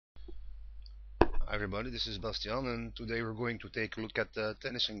Hi everybody, this is Bastiaan, and today we're going to take a look at the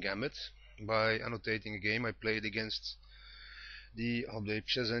Tenisson gambit by annotating a game I played against the hotbabe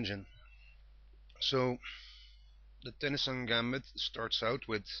chess engine. So the Tenisson gambit starts out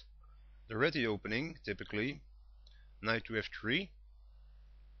with the ready opening, typically knight to f3.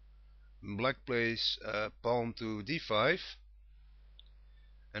 Black plays pawn to d5,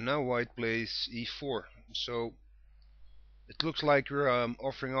 and now white plays e4. So it looks like we're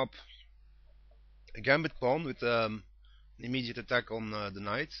offering up a gambit pawn with an immediate attack on the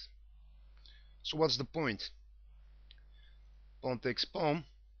knight. So what's the point? Pawn takes pawn,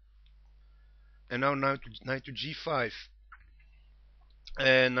 and now knight to g5.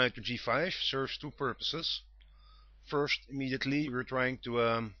 And knight to g5 serves two purposes. First, immediately we're trying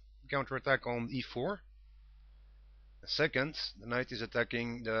to counterattack on e4. Second, the knight is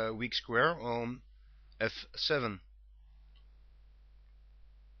attacking the weak square on f7.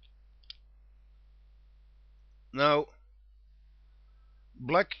 Now,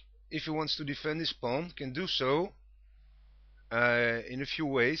 black, if he wants to defend his pawn, can do so in a few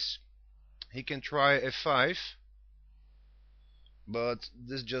ways. He can try f5, but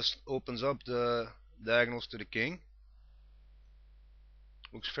this just opens up the diagonals to the king.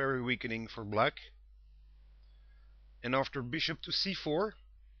 Looks very weakening for black. And after bishop to c4,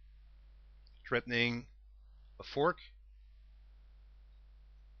 threatening a fork,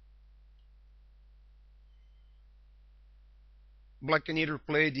 black can either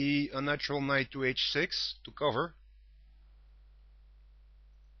play the unnatural knight to h6 to cover,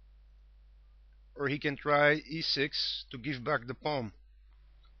 or he can try e6 to give back the pawn.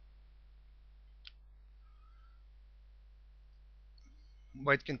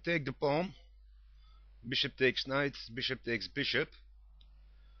 White can take the pawn, bishop takes knight, bishop takes bishop,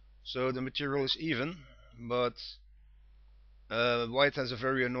 so the material is even, but white has a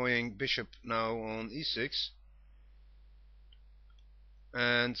very annoying bishop now on e6,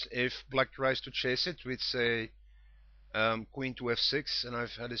 and if black tries to chase it with, say, queen to f6, and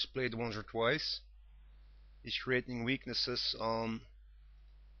I've had this played once or twice, he's creating weaknesses on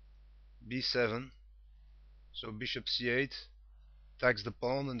b7, so bishop c8 attacks the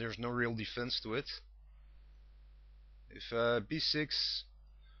pawn and there's no real defense to it. If b6,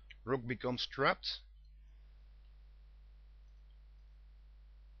 rook becomes trapped.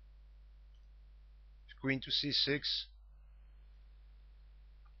 Queen to c6,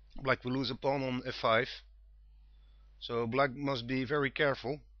 black will lose a pawn on f5, so black must be very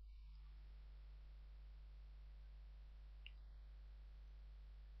careful.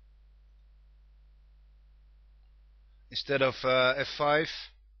 Instead of f5,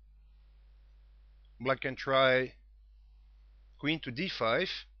 black can try queen to d5,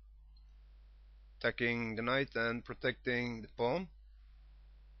 attacking the knight and protecting the pawn.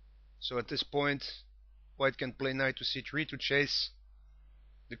 So at this point, white can play knight to c3 to chase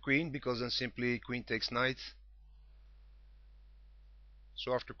the queen, because then simply queen takes knight.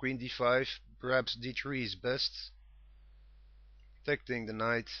 So after queen d5, perhaps d3 is best, protecting the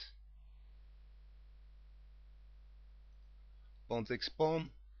knight. Pawn takes pawn,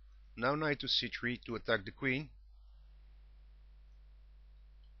 now knight to c3 to attack the queen.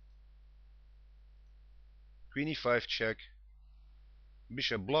 Queen e5 check,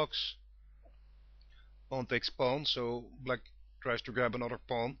 bishop blocks, pawn takes pawn, so black tries to grab another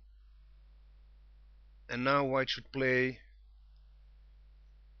pawn. And now white should play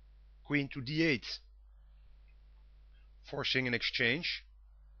queen to d8, forcing an exchange.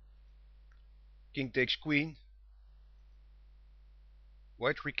 King takes queen,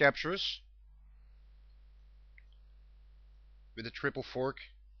 white recaptures with a triple fork,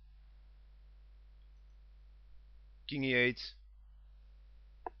 king e8,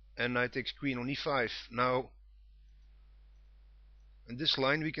 and knight takes queen on e5. Now, in this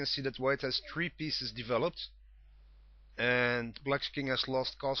line we can see that white has three pieces developed, and black's king has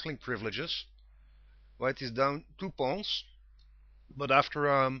lost castling privileges. White is down two pawns, but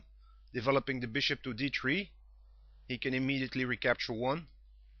after developing the bishop to d3, he can immediately recapture one.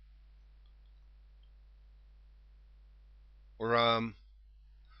 Or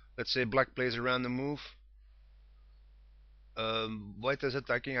let's say black plays a random move. White is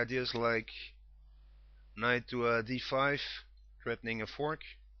attacking ideas like knight to d5, threatening a fork.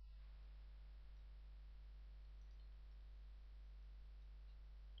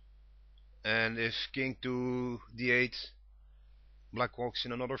 And if king to d8, black walks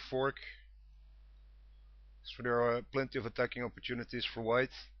in another fork. So there are plenty of attacking opportunities for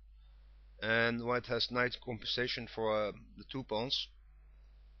white, and white has knight compensation for the two pawns.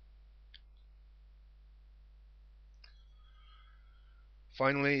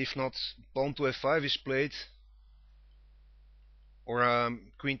 Finally, if not, pawn to f5 is played, or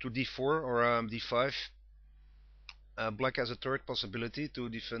queen to d4 or d5. Black has a third possibility to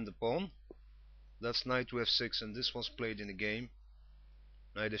defend the pawn. That's knight to f6, and this was played in the game.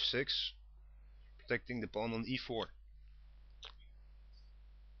 Knight f6, protecting the pawn on e4.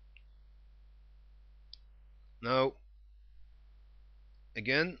 Now,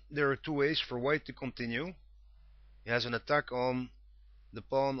 again, there are two ways for white to continue. He has an attack on the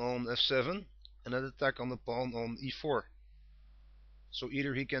pawn on f7 and an attack on the pawn on e4. So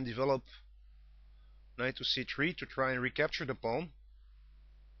either he can develop knight to c3 to try and recapture the pawn,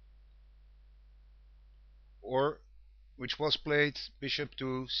 or, which was played, bishop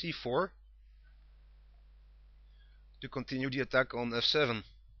to c4 to continue the attack on f7.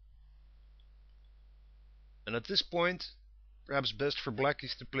 And at this point, perhaps best for black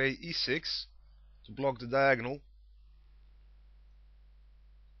is to play e6 to block the diagonal.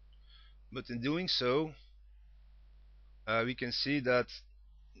 But in doing so, we can see that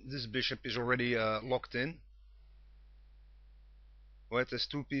this bishop is already locked in. White has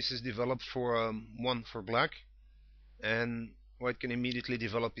two pieces developed for one for black, and white can immediately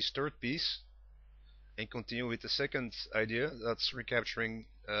develop his third piece and continue with the second idea, that's recapturing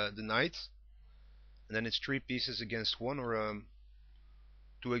the knight. And then it's three pieces against one, or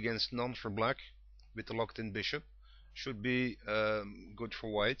two against none for black with the locked in bishop. Should be good for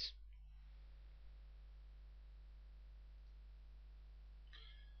white.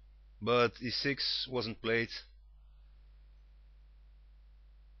 But e6 wasn't played.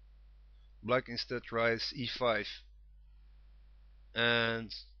 Black instead tries e5,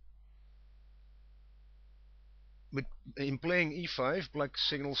 and in playing e5, black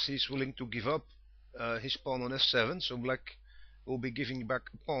signals he's willing to give up his pawn on f7, so black will be giving back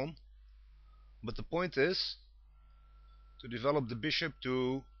a pawn. But the point is to develop the bishop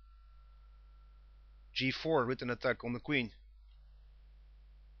to g4 with an attack on the queen.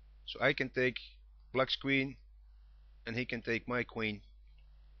 So I can take black's queen and he can take my queen.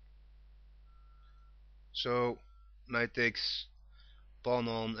 So knight takes pawn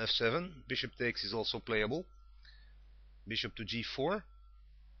on f7, bishop takes is also playable, bishop to g4,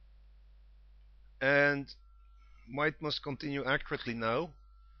 and white must continue accurately now.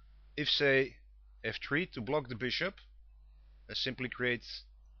 If, say, f3 to block the bishop and simply create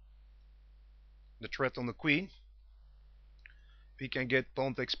the threat on the queen, we can get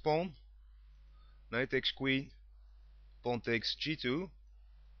pawn takes pawn, knight takes queen, pawn takes g2,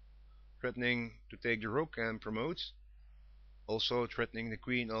 threatening to take the rook and promote, also threatening the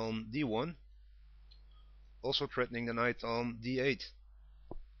queen on d1, also threatening the knight on d8.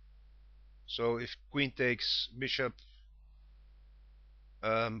 So if queen takes bishop,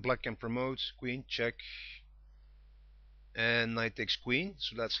 black can promote, queen check, and knight takes queen,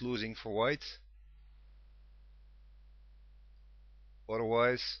 so that's losing for white.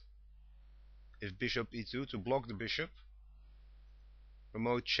 Otherwise, if bishop e2 to block the bishop,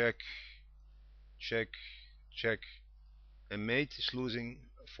 promote, check, check, check, and mate is losing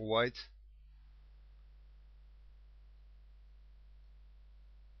for white.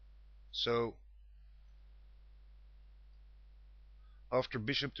 So after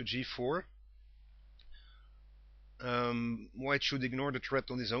bishop to g4, white should ignore the threat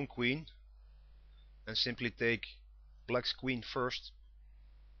on his own queen and simply take black's queen first.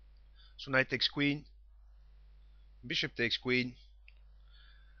 So knight takes queen, bishop takes queen,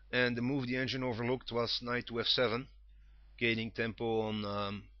 and the move the engine overlooked was knight to f7, gaining tempo on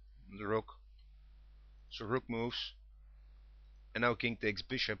the rook. So rook moves, and now king takes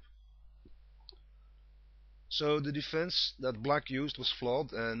bishop. So the defense that black used was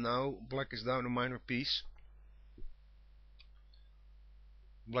flawed, and now black is down a minor piece.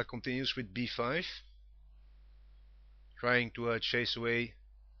 Black continues with b5, trying to chase away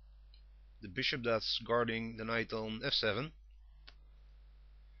the bishop that's guarding the knight on f7.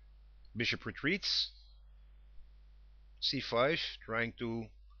 Bishop retreats, c5, trying to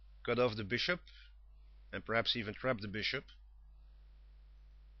cut off the bishop and perhaps even trap the bishop.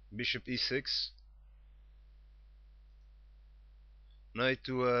 Bishop e6, knight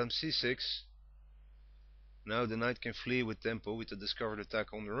to c6. Now the knight can flee with tempo with the discovered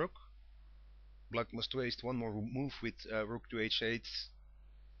attack on the rook. Black must waste one more move with rook to h8,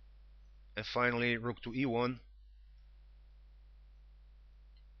 and finally rook to e1,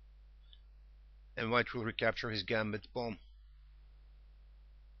 and white will recapture his gambit pawn.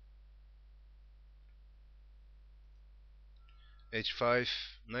 h5,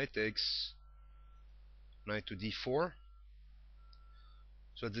 knight takes, knight to d4.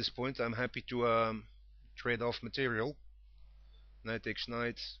 So at this point I'm happy to trade off material. Knight takes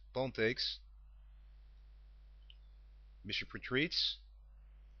knight, pawn takes, bishop retreats,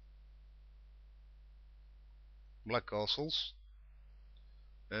 black castles,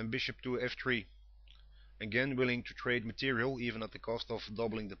 and bishop to f3. Again willing to trade material even at the cost of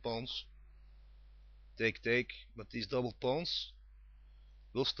doubling the pawns. Take, but these double pawns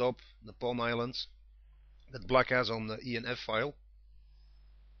will stop the pawn island that black has on the E and F file.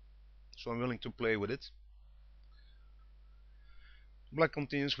 So I'm willing to play with it. Black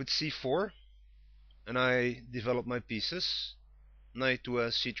continues with c4, and I develop my pieces. Knight to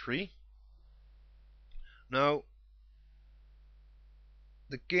c3. Now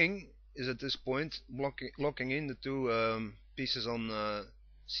the king is at this point locking in the two pieces on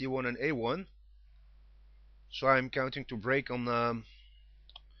c1 and a1. So I'm counting to break on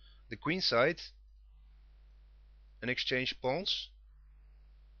the queen side and exchange pawns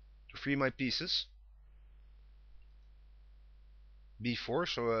to free my pieces. b4,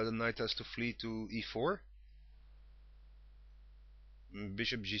 so the knight has to flee to e4.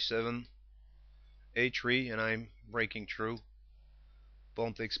 Bishop g7, a3, and I'm breaking through.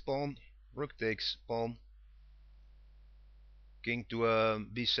 Pawn takes pawn, rook takes pawn, king to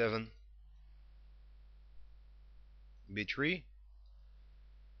b7, b3,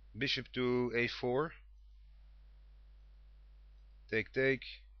 bishop to a4, take.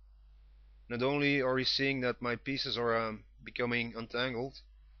 Not only are we seeing that my pieces are becoming entangled,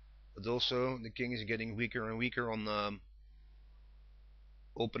 but also the king is getting weaker and weaker on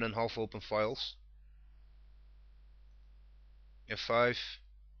open and half open files. f5,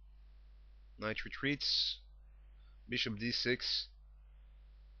 knight retreats, bishop d6,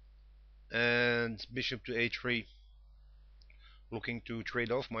 and bishop to a3, looking to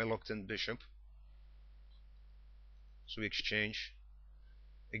trade off my locked in bishop. So we exchange.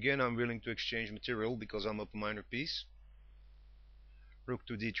 Again, I'm willing to exchange material because I'm up a minor piece. Rook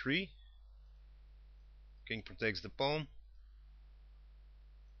to d3, king protects the pawn.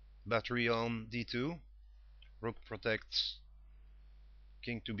 Battery on d2, rook protects,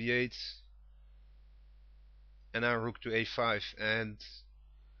 king to b8, and now rook to a5, and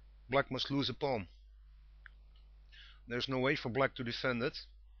black must lose a pawn. There's no way for black to defend it.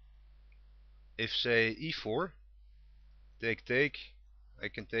 If say e4, take, I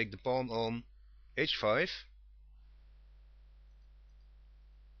can take the pawn on h5.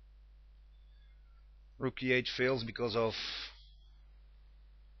 Rook e8 fails because of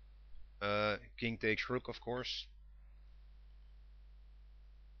king takes rook, of course.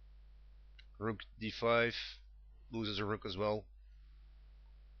 Rook d5 loses a rook as well.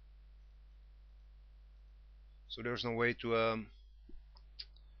 So there's no way to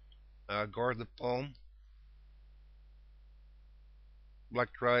guard the pawn.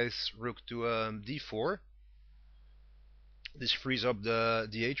 Black tries rook to d4. This frees up the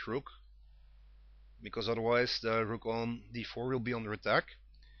d8 rook, because otherwise the rook on d4 will be under attack.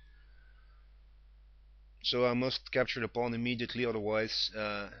 So I must capture the pawn immediately, otherwise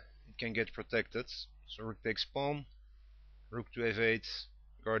it can get protected. So rook takes pawn, rook to f8,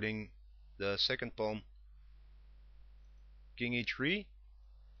 guarding the second pawn. King e3,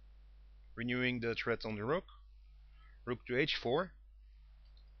 renewing the threat on the rook. Rook to h4.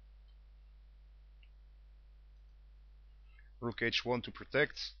 Rook h1 to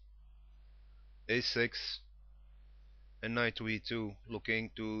protect. a6, and knight to e2, looking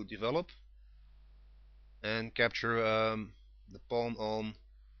to develop and capture the pawn on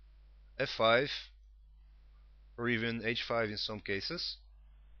f5, or even h5 in some cases.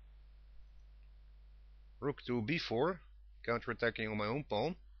 Rook to b4, counterattacking on my own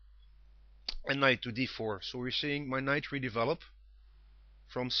pawn, and knight to d4. So we're seeing my knight redevelop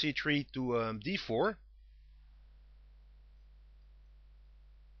from c3 to d4.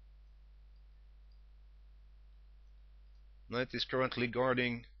 Knight is currently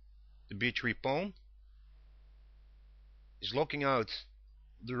guarding the b3 pawn, is locking out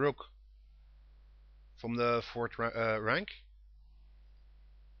the rook from the fourth rank.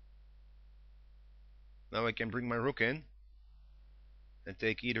 Now I can bring my rook in and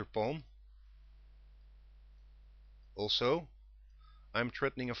take either pawn. Also, I'm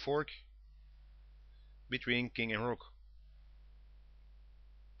threatening a fork between king and rook.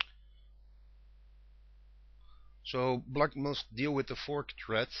 So black must deal with the fork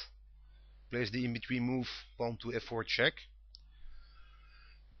threat. Place the in-between move, pawn to f4 check.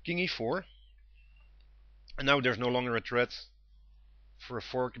 King e4. And now there's no longer a threat for a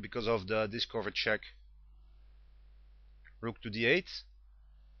fork because of the discovered check. Rook to d8,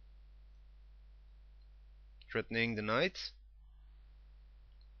 threatening the knight.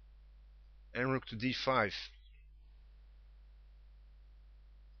 And rook to d5.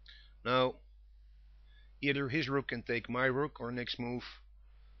 Now, either his rook can take my rook, or next move,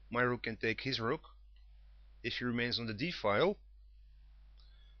 my rook can take his rook if he remains on the d file.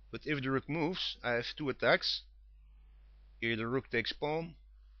 But if the rook moves, I have two attacks. Either rook takes pawn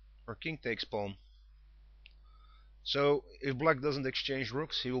or king takes pawn. So if black doesn't exchange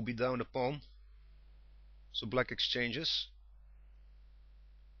rooks, he will be down a pawn. So black exchanges,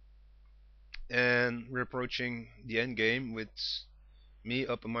 and we're approaching the endgame with me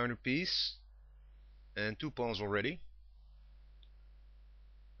up a minor piece and two pawns already.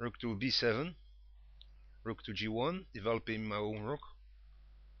 Rook to b7, rook to g1, developing my own rook.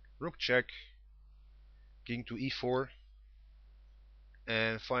 Rook check, king to e4,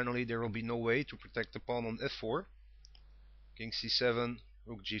 and finally there will be no way to protect the pawn on f4. King c7,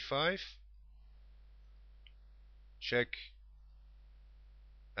 rook g5, check.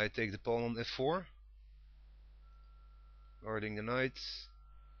 I take the pawn on f4, guarding the knight.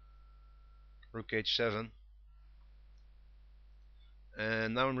 Rook h7,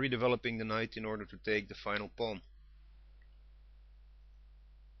 and now I'm redeveloping the knight in order to take the final pawn.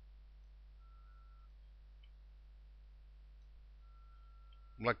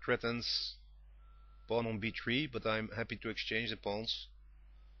 Black threatens pawn on b3, but I'm happy to exchange the pawns.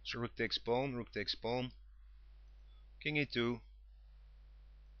 So rook takes pawn, king e2,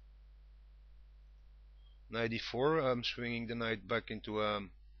 knight e4. I'm swinging the knight back into a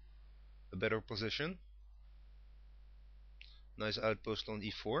better position. Nice outpost on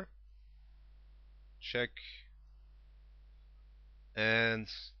e4. Check. And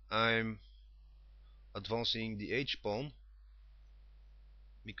I'm advancing the h pawn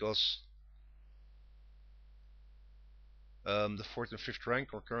because the 4th and 5th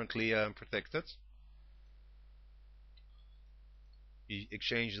rank are currently protected. You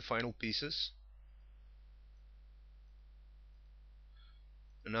exchange the final pieces,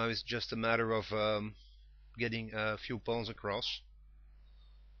 and now it's just a matter of getting a few pawns across.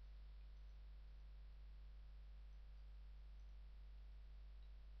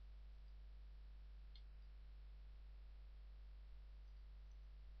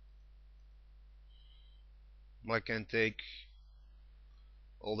 Black can take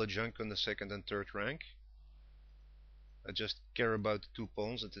all the junk on the 2nd and 3rd rank. I just care about the two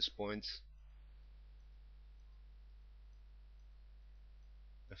pawns at this point.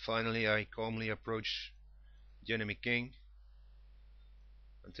 And finally I calmly approach the enemy king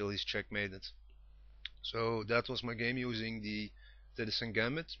until he's checkmated. So that was my game using the Tenisson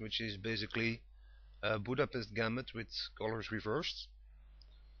gambit, which is basically a Budapest gambit with colors reversed.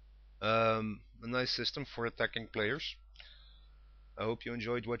 A nice system for attacking players. I hope you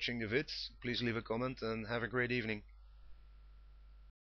enjoyed watching the vids. Please leave a comment and have a great evening.